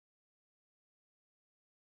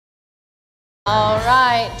All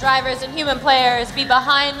right, drivers and human players, be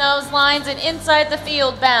behind those lines and inside the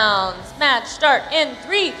field bounds. Match start in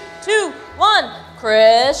 3, 2, 1,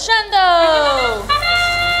 crescendo!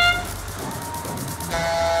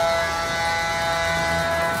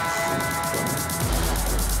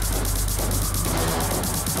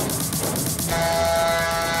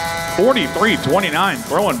 .43.29,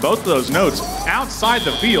 throwing both of those notes outside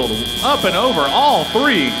the field, up and over all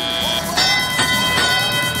three.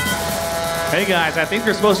 Hey guys, I think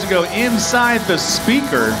they're supposed to go inside the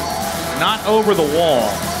speaker, not over the wall.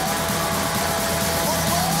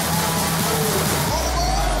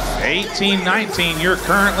 18-19, your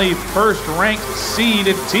currently first-ranked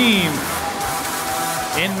seeded team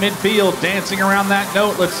in midfield, dancing around that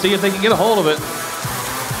note. Let's see if they can get a hold of it.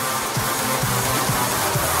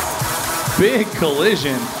 Big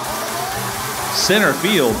collision, center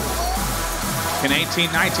field. Can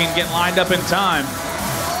 18-19 get lined up in time?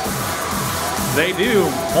 They do.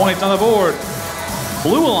 Points on the board.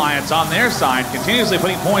 Blue Alliance on their side, continuously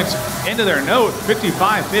putting points into their note.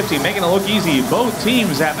 55-50, making it look easy. Both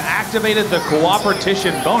teams have activated the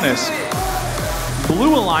Qualification bonus.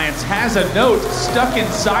 Blue Alliance has a note stuck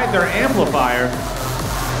inside their amplifier,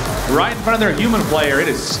 right in front of their human player. It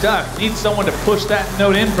is stuck. Needs someone to push that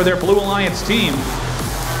note in for their Blue Alliance team.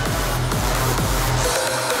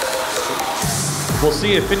 We'll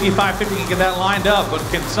see if 55-50 can get that lined up, but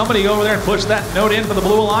can somebody go over there and push that note in for the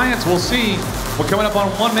Blue Alliance? We'll see. We're coming up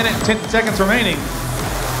on 1 minute and 10 seconds remaining.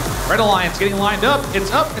 Red Alliance getting lined up.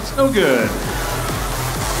 It's no good.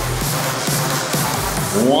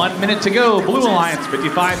 1 minute to go. Blue Alliance,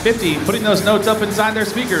 55-50, putting those notes up inside their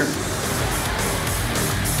speaker.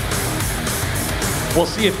 We'll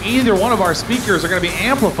see if either one of our speakers are going to be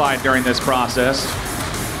amplified during this process.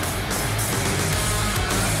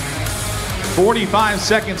 45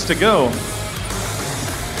 seconds to go.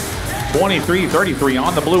 23-33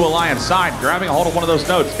 on the Blue Alliance side, grabbing a hold of one of those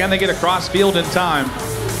notes. Can they get across field in time?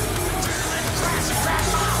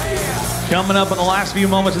 Coming up in the last few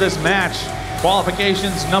moments of this match,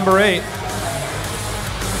 Qualifications number 8.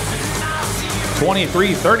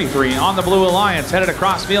 23-33 on the Blue Alliance, headed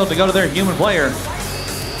across field to go to their human player.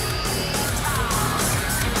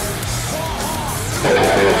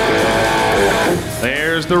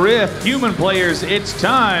 There's the riff. Human players, it's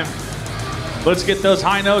time. Let's get those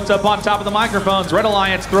high notes up on top of the microphones. Red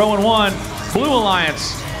Alliance throwing one. Blue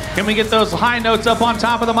Alliance, can we get those high notes up on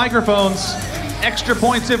top of the microphones? Extra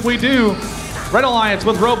points if we do. Red Alliance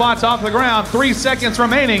with robots off the ground. 3 seconds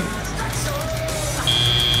remaining.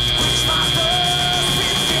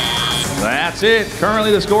 That's it.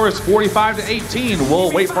 Currently the score is 45-18.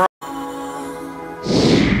 We'll wait for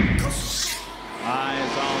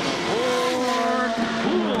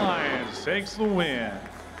takes the win,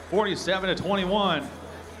 47-21.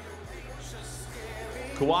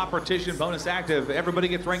 Qualification bonus active. Everybody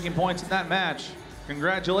gets ranking points in that match.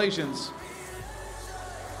 Congratulations.